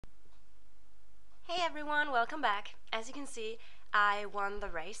everyone, welcome back. As you can see, I won the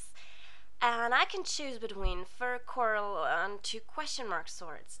race, and I can choose between fur, coral, and two question mark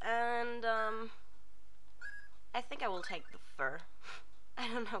swords. And I think I will take the fur. I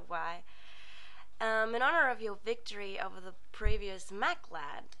don't know why. In honor of your victory over the previous Mac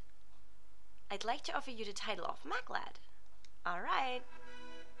Lad, I'd like to offer you the title of Mac Lad. Alright.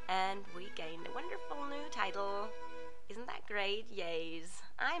 And we gained a wonderful new title. Isn't that great? Yays.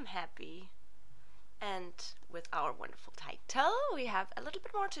 I'm happy. And with our wonderful title, we have a little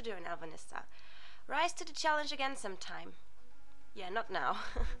bit more to do in Alvanista. Rise to the challenge again sometime. Yeah, not now.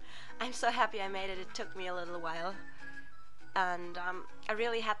 I'm so happy I made it. It took me a little while. And I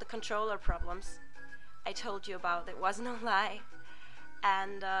really had the controller problems I told you about. It was no lie.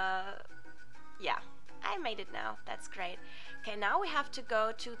 And yeah, I made it now. That's great. Okay, now we have to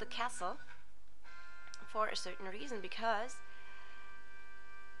go to the castle for a certain reason, because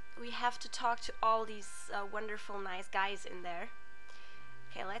we have to talk to all these wonderful, nice guys in there.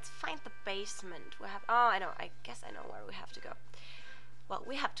 Okay, let's find the basement. We have. Oh, I know. I guess I know where we have to go. Well,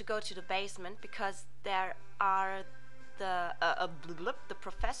 we have to go to the basement because there are the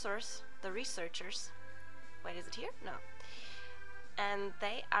professors, the researchers. Wait, is it here? No. And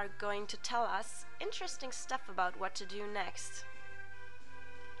they are going to tell us interesting stuff about what to do next.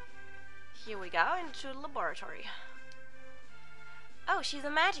 Here we go, into the laboratory. Oh, she's a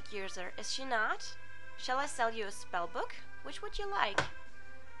magic user, is she not? Shall I sell you a spell book? Which would you like?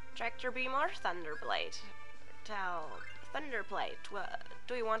 Tractor beam or thunderblade? Thunderblade. Well,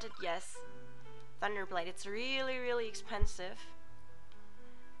 do you want it? Yes. Thunderblade. It's really, really expensive.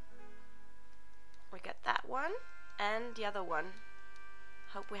 We got that one and the other one.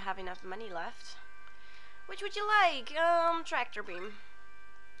 Hope we have enough money left. Which would you like? Tractor beam.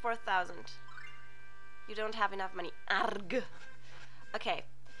 4,000. You don't have enough money. Arg. Okay,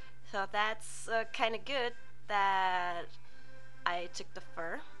 so that's kind of good that I took the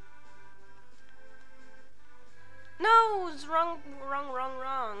fur. No, it's wrong.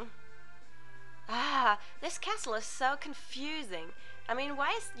 Ah, this castle is so confusing. I mean,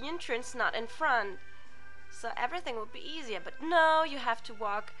 why is the entrance not in front? So everything would be easier, but no, you have to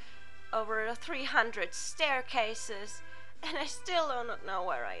walk over 300 staircases, and I still do not know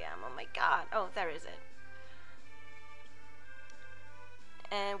where I am. Oh my god. Oh, there is it.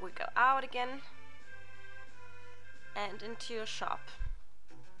 And we go out again and into a shop.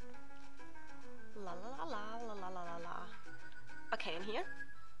 La la la la la la la la. Okay, in here.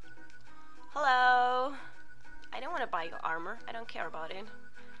 Hello. I don't want to buy your armor. I don't care about it.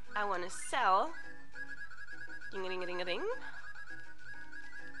 I want to sell. Ding a ding a ding a ding.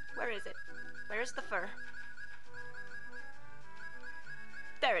 Where is it? Where is the fur?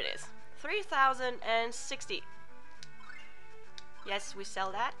 There it is. 3,060. Yes, we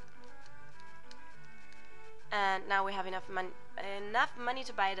sell that. And now we have enough money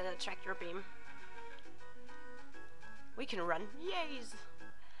to buy the tractor beam. We can run. Yays!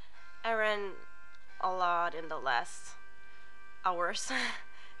 I ran a lot in the last hours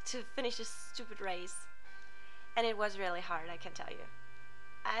to finish this stupid race. And it was really hard, I can tell you.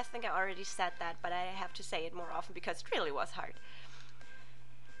 I think I already said that, but I have to say it more often because it really was hard.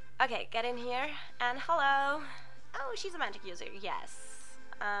 Okay, get in here. And hello. Oh, she's a magic user. Yes.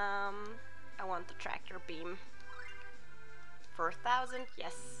 I want the tractor beam. 4,000.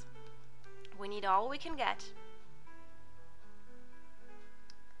 Yes. We need all we can get.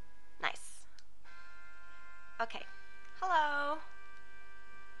 Nice. Okay. Hello.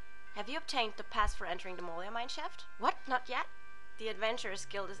 Have you obtained the pass for entering the Molia mineshaft? What? Not yet? The Adventurers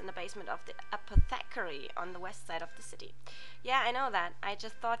Guild is in the basement of the apothecary on the west side of the city. Yeah, I know that. I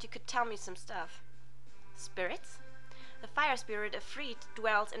just thought you could tell me some stuff. Spirits? The fire spirit Ifrit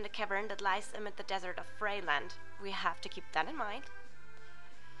dwells in the cavern that lies amid the desert of Freyland. We have to keep that in mind.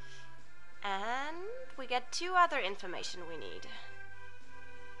 And we get two other information we need.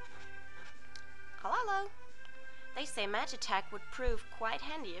 Hello. They say Magitech would prove quite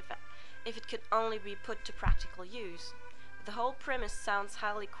handy if it could only be put to practical use. But the whole premise sounds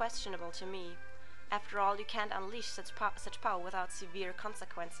highly questionable to me. After all, you can't unleash such power without severe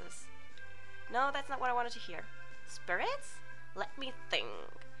consequences. No, that's not what I wanted to hear. Spirits? Let me think.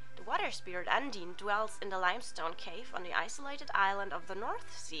 The water spirit Undine dwells in the limestone cave on the isolated island of the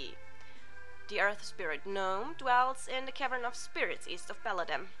North Sea. The earth spirit Gnome dwells in the cavern of spirits east of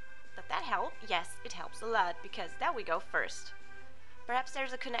Belladem. Does that help? Yes, it helps a lot, because there we go first. Perhaps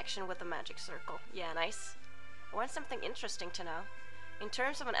there's a connection with the magic circle. Yeah, nice. I want something interesting to know. In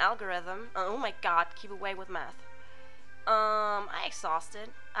terms of an algorithm... Oh my god, keep away with math. I'm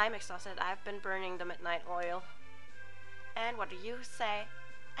exhausted. I've been burning the midnight oil. And what do you say?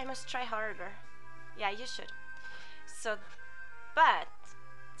 I must try harder. Yeah, you should. So, but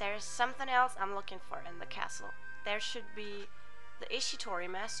there's something else I'm looking for in the castle. There should be the Ishitori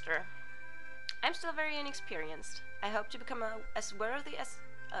master. I'm still very inexperienced. I hope to become as worthy as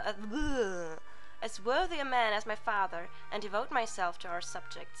worthy a man as my father and devote myself to our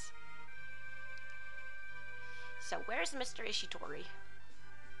subjects. So where's Mr. Ishitori?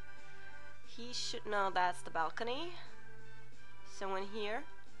 He should know that's the balcony. Someone here?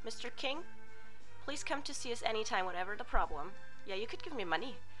 Mr. King? Please come to see us anytime, whatever the problem. Yeah, you could give me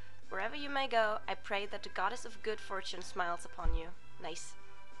money. Wherever you may go, I pray that the goddess of good fortune smiles upon you. Nice.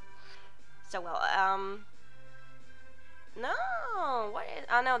 So, well, no, what is,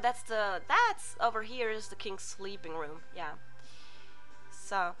 oh no, that's over here is the king's sleeping room, yeah.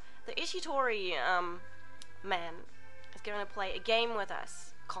 So, the Ishitori, man is gonna play a game with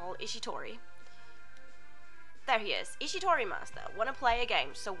us called Ishitori. There he is, Ishitori master, wanna play a game,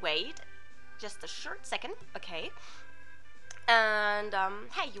 so wait, just a short second, okay. And,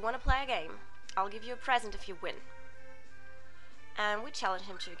 hey, you wanna play a game? I'll give you a present if you win. And we challenge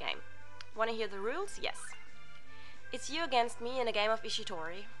him to a game. Wanna hear the rules? Yes. It's you against me in a game of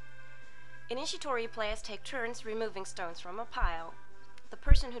Ishitori. In Ishitori, players take turns removing stones from a pile. The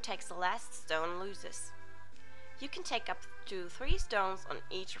person who takes the last stone loses. You can take up to 3 stones on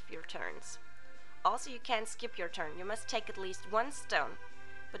each of your turns. Also, you can't skip your turn. You must take at least 1 stone.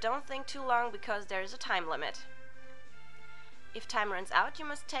 But don't think too long because there is a time limit. If time runs out, you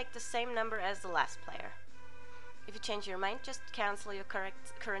must take the same number as the last player. If you change your mind, just cancel your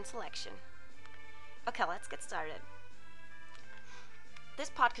current selection. Okay, let's get started. This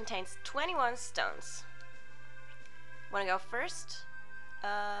pot contains 21 stones. Wanna go first?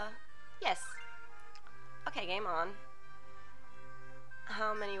 Yes. Okay, game on.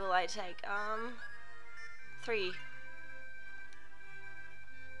 How many will I take? 3.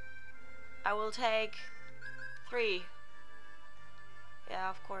 I will take 3. Yeah,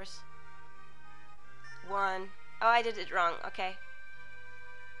 of course. 1. Oh, I did it wrong. Okay.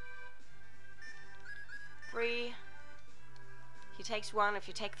 3. He takes 1 if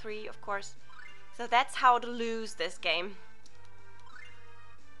you take 3, of course. So that's how to lose this game.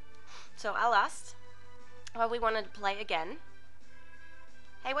 So I lost. Well, we wanted to play again.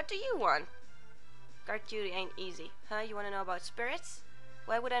 Hey, what do you want? Guard duty ain't easy. Huh? You want to know about spirits?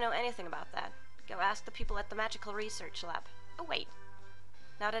 Why would I know anything about that? Go ask the people at the magical research lab. Oh, wait.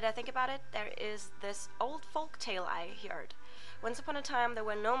 Now that I think about it, there is this old folk tale I heard. Once upon a time, there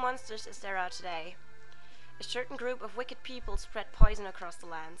were no monsters as there are today. A certain group of wicked people spread poison across the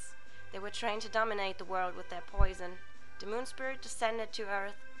lands. They were trained to dominate the world with their poison. The moon spirit descended to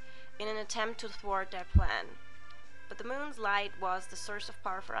Earth in an attempt to thwart their plan. But the moon's light was the source of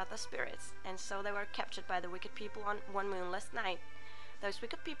power for other spirits, and so they were captured by the wicked people on one moonless night. Those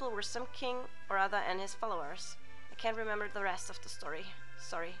wicked people were some king or other and his followers. I can't remember the rest of the story.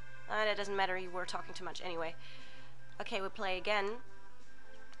 Sorry. That doesn't matter, you were talking too much anyway. Okay, we play again.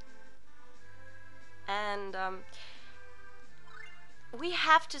 And, we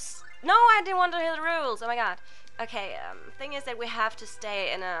have to no, I didn't want to hear the rules! Oh my god. Okay, thing is that we have to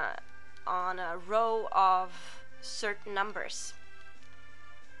stay in on a row of certain numbers.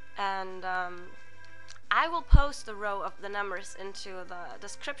 And, I will post the row of the numbers into the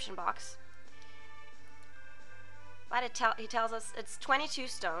description box. But he tells us it's 22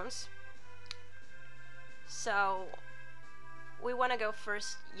 stones. So we want to go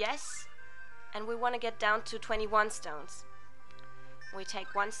first, yes, and we want to get down to 21 stones. We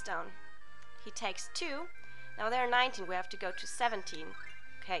take 1 stone. He takes 2. Now there are 19, we have to go to 17.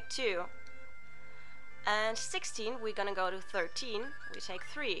 Okay, 2. And 16, we're gonna go to 13. We take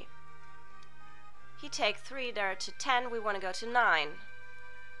 3. He takes 3, there to 10, we want to go to 9.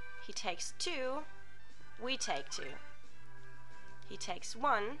 He takes 2. We take 2. He takes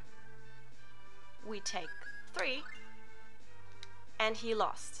 1. We take 3. And he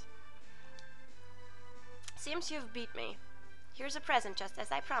lost. Seems you've beat me. Here's a present just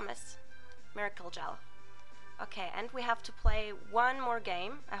as I promised. Miracle gel. Okay, and we have to play 1 more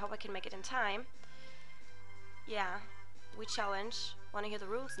game. I hope I can make it in time. Yeah, we challenge. Wanna hear the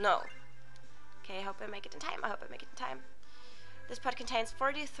rules? No. Okay, I hope I make it in time. I hope I make it in time. This pot contains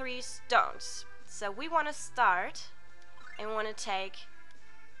 43 stones. So we want to start and we want to take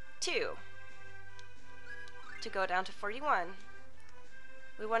 2 to go down to 41.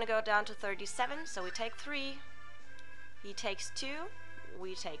 We want to go down to 37, so we take 3. He takes 2,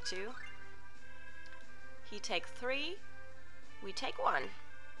 we take 2. He takes 3, we take 1.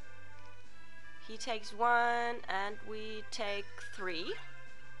 He takes 1 and we take 3.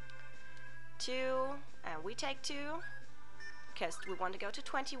 2 and we take 2. because we want to go to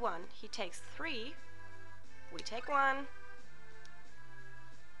 21. He takes 3. We take 1.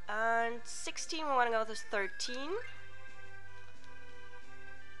 And 16, we want to go to 13.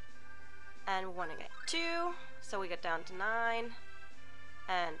 And we want to get 2. So we get down to 9.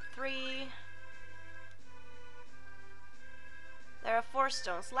 And 3. There are 4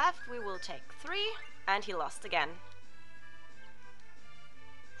 stones left. We will take 3. And he lost again.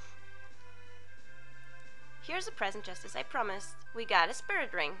 Here's a present just as I promised. We got a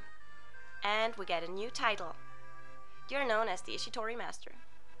spirit ring. And we get a new title. You're known as the Ishitori Master.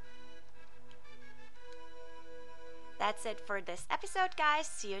 That's it for this episode, guys.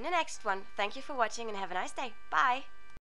 See you in the next one. Thank you for watching and have a nice day. Bye!